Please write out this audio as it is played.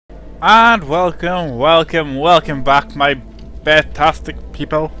And welcome back, my fantastic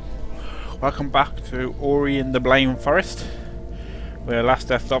people. Welcome back to Ori in the Blind Forest. Where last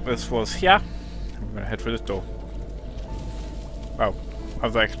left up this was here. I'm gonna head for this door. Wow, I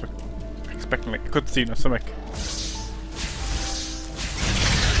was expecting like a cutscene or something.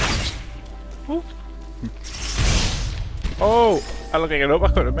 Ooh. Oh, I look like an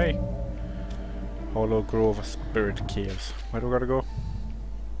uppercut at me. Hollow Grove of Spirit Caves. Where do I gotta go?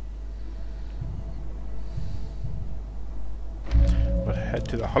 We'll head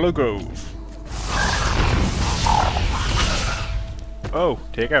to the Hollow Grove. Oh,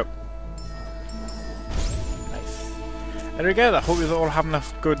 take out. Nice. There we go. I hope you're all having had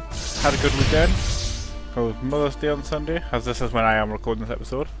a good weekend. It was Mother's Day on Sunday, as this is when I am recording this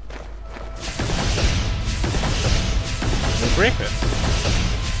episode. We'll break it.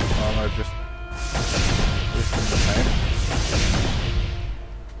 Oh no, just wasting my time.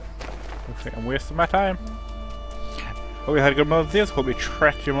 Looks like I'm wasting my time. Hope you had a good Mother's Day. Hope you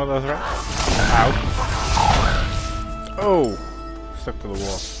trekked your mother's right. Ow. Oh! Stuck to the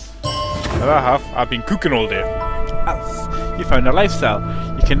wall. Now I've been cooking all day. As you found a lifestyle.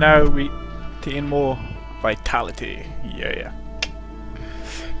 You can now retain more vitality. Yeah.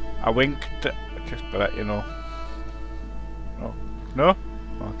 I winked just to let you know. No?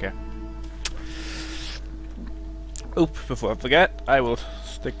 Okay. Oops, before I forget, I will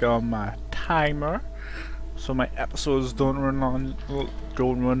stick on my timer so my episodes don't run on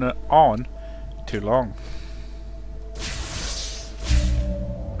too long.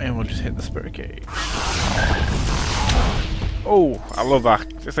 And we'll just hit the spirit cave. Oh, I love that.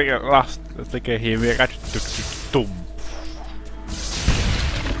 It's like it's like a heavy. I just took the thumb.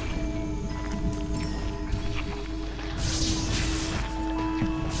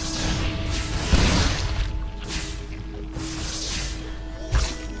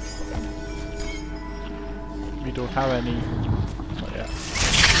 We don't have any. Oh, yeah.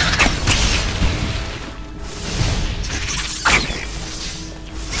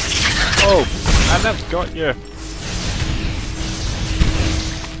 Oh, and that's got you.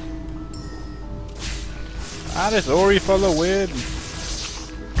 And it's Ori for the win.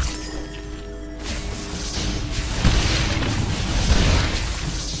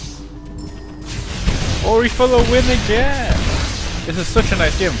 Ori for the win again. This is such a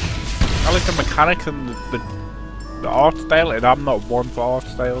nice game. I like the mechanics and the art style, and I'm not one for art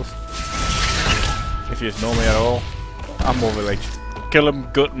styles. If you just know me at all, I'm over like kill him,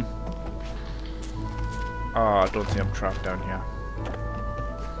 gut him. Oh, I don't see him trapped down here.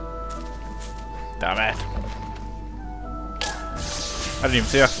 Damn it! I didn't even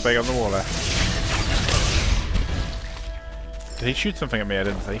see that spike on the wall there. Did he shoot something at me? I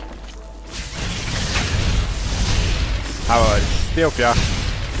didn't see. How about I stay up here?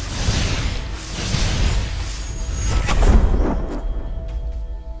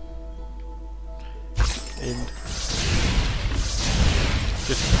 And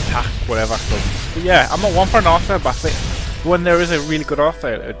just attack whatever comes. But yeah, I'm not one for an art style, but I think when there is a really good art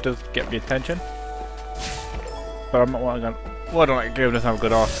style, it does get me attention. But I'm not one going, well, I don't like a game that doesn't have a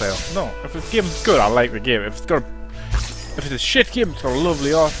good art style. No, if the game's good, I like the game. If it's a shit game, it's got a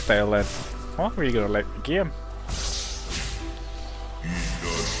lovely art style, then I'm not really gonna like the game.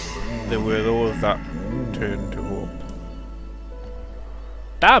 There were those that turned to hope.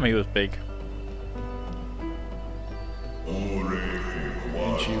 Damn, he was big.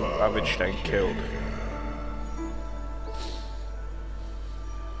 And you ravaged and killed.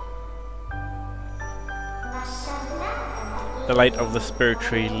 The light of the spirit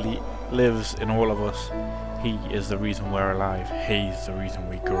tree lives in all of us. He is the reason we're alive. He's the reason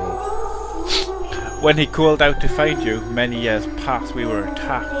we grow. When he called out to find you, many years past, we were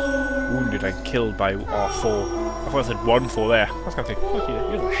attacked, wounded and killed by our foe. I thought I said one foe there. I was going to say, fuck you,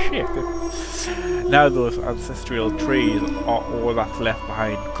 you're a shit. Now those ancestral trees are all that's left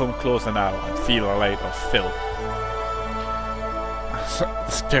behind. Come closer now and feel the light of Phil. The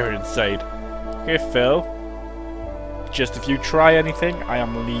spirit inside. Okay, Phil. Just if you try anything, I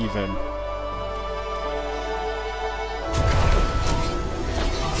am leaving.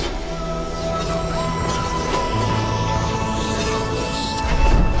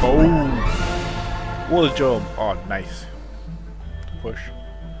 Oh! Wall jump! Oh, nice. Push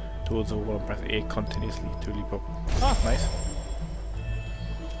towards the wall and press A continuously to leap up. Ah, nice.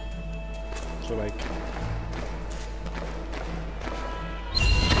 So like,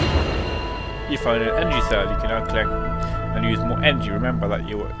 you found an energy cell. You can now collect and use more energy. Remember that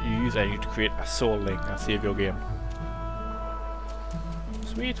you use energy to create a soul link and save your game.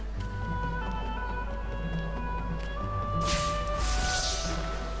 Sweet.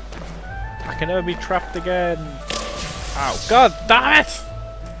 I can never be trapped again. Ow. God damn it!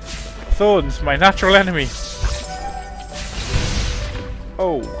 Thorns, my natural enemy.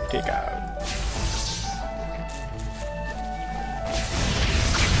 Oh, take out.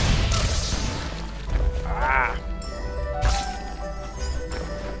 Ah.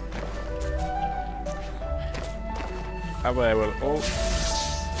 I will. Oh.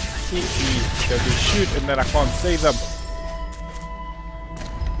 They'll be shoot and then I can't save them.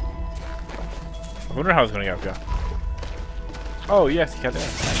 I wonder how it's gonna get up here. Oh yes, you can do it.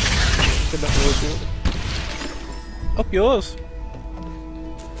 Up yours.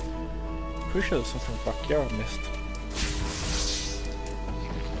 Pretty sure there's something back here I missed.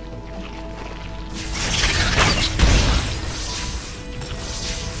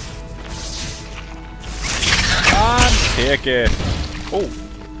 And take it. Oh.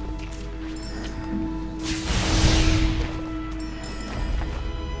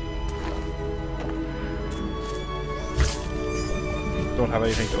 Don't have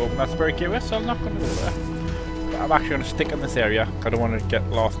anything to open that spirit gate with, so I'm not going to go there. But I'm actually going to stick in this area. I don't want to get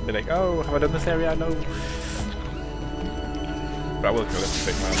lost and be like, oh, have I done this area? No. But I will kill this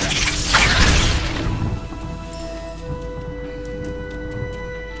big man there.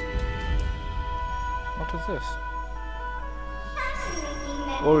 What is this?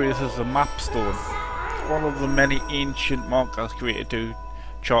 Oh, this is the map stone. One of the many ancient markers created to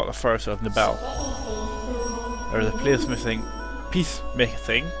chart the first of Nibel. There is a place missing. Piece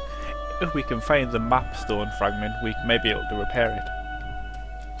missing. If we can find the map stone fragment, we may be able to repair it.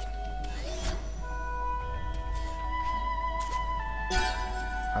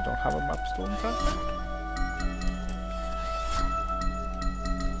 I don't have a map stone fragment.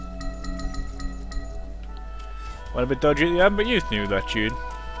 Went a bit dodgy at the end, but you knew that tune.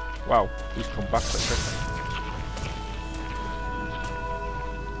 Wow, he's come back so quickly.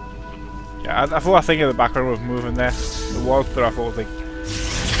 Yeah, I thought a thing in the background was moving there. The walls, but I thought like,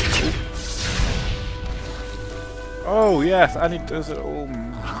 oh yes, I need to. Oh.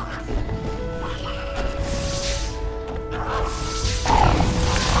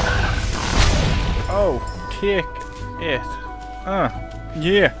 Oh, take it.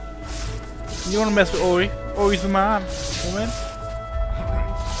 Yeah. You wanna mess with Ori? Ori's the man, woman.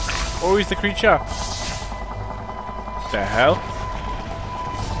 Ori's the creature. The hell?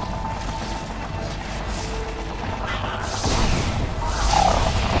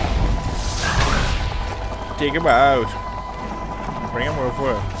 Take him out. Bring him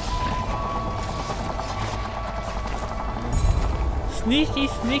over. Sneaky,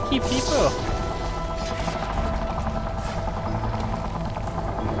 sneaky people.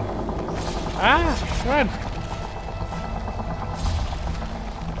 Ah, run.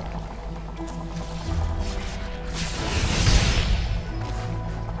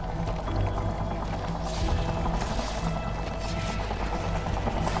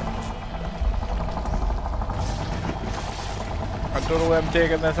 I don't know where I'm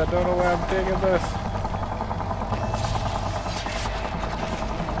taking this. I don't know where I'm taking this.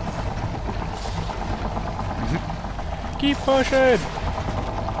 Keep pushing.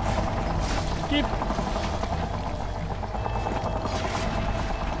 Keep.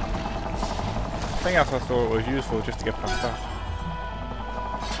 I think I thought it was useful just to get past that.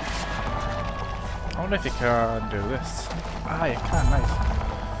 I wonder if you can do this. Ah, you can. Nice.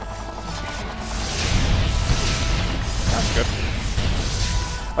 That's good.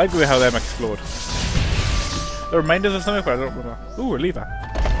 I like the way how them explode. They're reminders of something, but I don't remember. Ooh, a lever.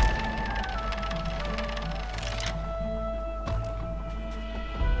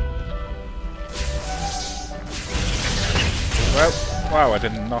 Well, wow, I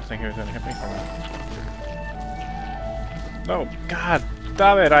did not think he was going to hit me from that. No, god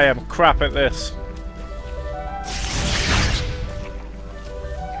damn it, I am crap at this.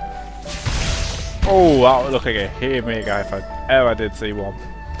 Oh, that would look like a haymaker if I ever did see one.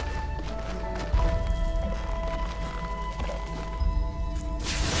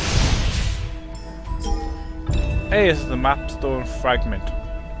 Hey, this is the map stone fragment.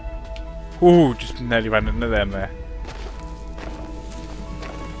 Ooh, just nearly ran into them there.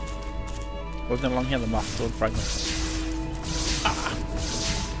 Wasn't along here, the map stone fragment. Ah.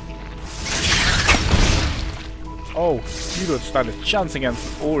 Oh, you don't stand a chance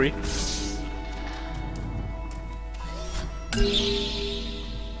against Ori.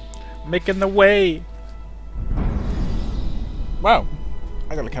 Making the way. Wow,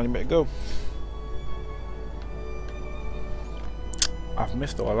 I got a candy bit to go. I've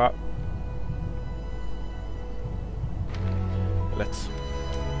missed all that. Let's.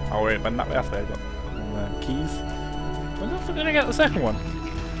 Oh wait, but not after I got keys. I wonder if I'm gonna get the second one.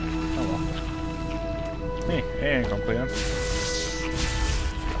 Oh well. Hey, I ain't complaining.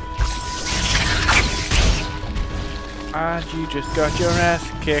 And you just got your ass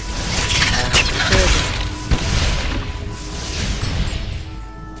kicked.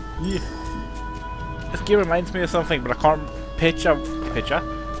 Yeah. This game reminds me of something, but I can't picture.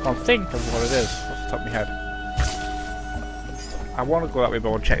 I can't think of what it is off the top of my head. I want to go that way, but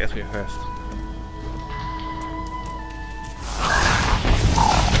I want to check this way first.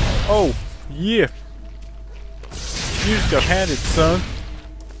 Oh, yeah. You just got handed, son.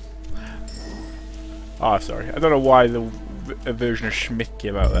 Oh, sorry. I don't know why the version of Schmidt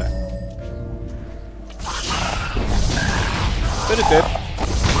came out there. But it did.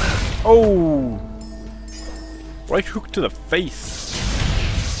 Oh! Right hook to the face.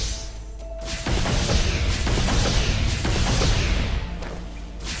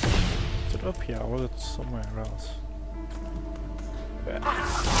 Is it up here or was it somewhere else?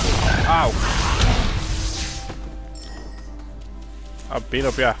 Ow! I've been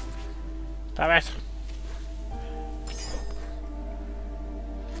up here. Damn it!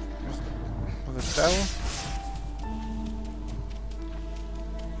 Was it down?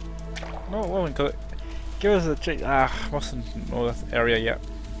 No, it wasn't. Give us a check. Ah, mustn't know that area yet.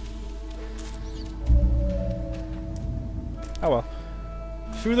 Oh well.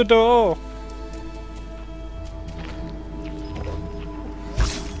 Through the door!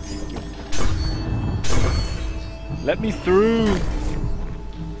 Let me through!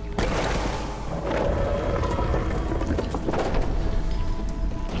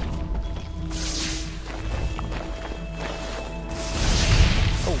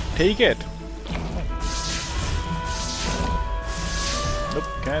 Oh, take it! Nope,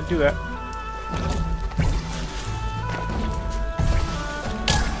 can't do that.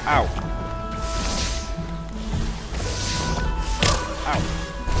 Ow. Ow.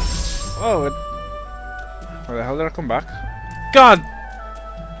 Oh, where the hell did I come back? God!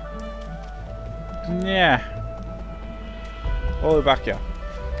 Yeah. All the way back here.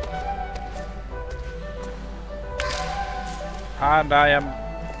 And I am...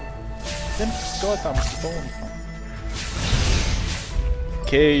 goddamn stone.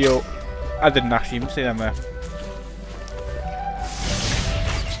 Okay, yo. I didn't actually even see them there.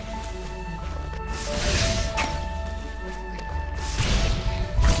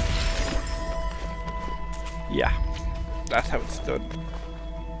 Yeah, that's how it's done.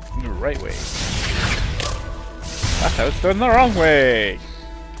 The right way. That's how it's done the wrong way.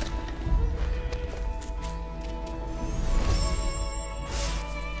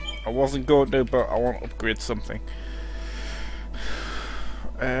 I wasn't going to, but I want to upgrade something.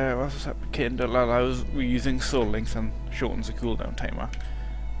 What's this application that allows reusing soul links and shortens the cooldown timer?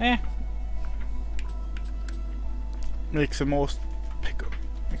 Makes most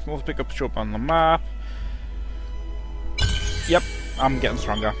pickups show up on the map. Yep, I'm getting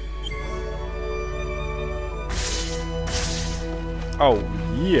stronger. Oh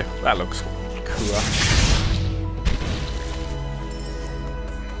yeah, that looks cool.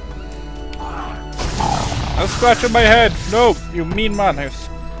 I'm scratching my head! No, you mean man.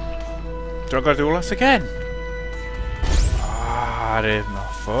 Do I gotta do all this again? Ah, that is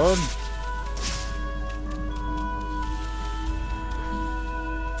not fun.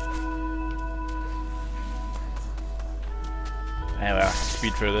 Anyway, I can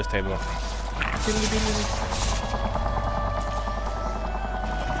speed through this table.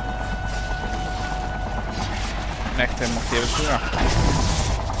 Next time we'll save it sooner.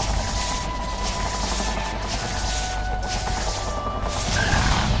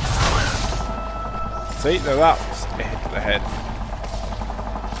 See, now that was a hit to the head.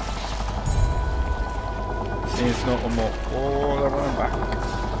 It's not one more. Oh, they're running back.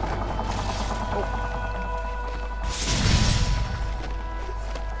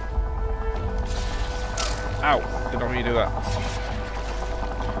 Ow! Didn't know you do that.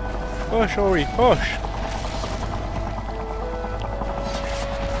 Push, Ori, push!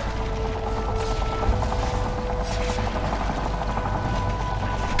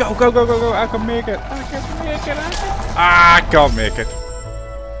 Go, go, go, go, go! I can make it! I can make it! Ah, I can't make it!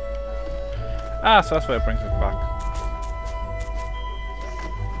 Ah, so that's why it brings us back.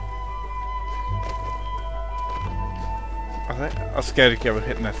 I was scared of Gary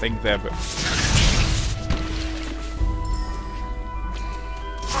hitting that thing there, but...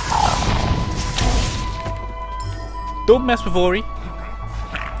 Don't mess with Ori.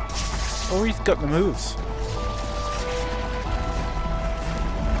 Ori's got the moves.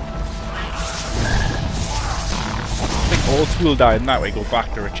 I think all school died and that way go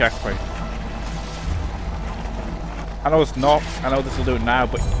back to a checkpoint. I know it's not. I know this will do it now,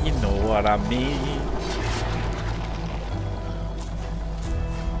 but you know what I mean.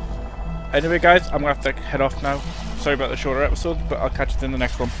 Anyway guys, I'm going to have to head off now. Sorry about the shorter episode, but I'll catch you in the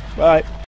next one. Bye.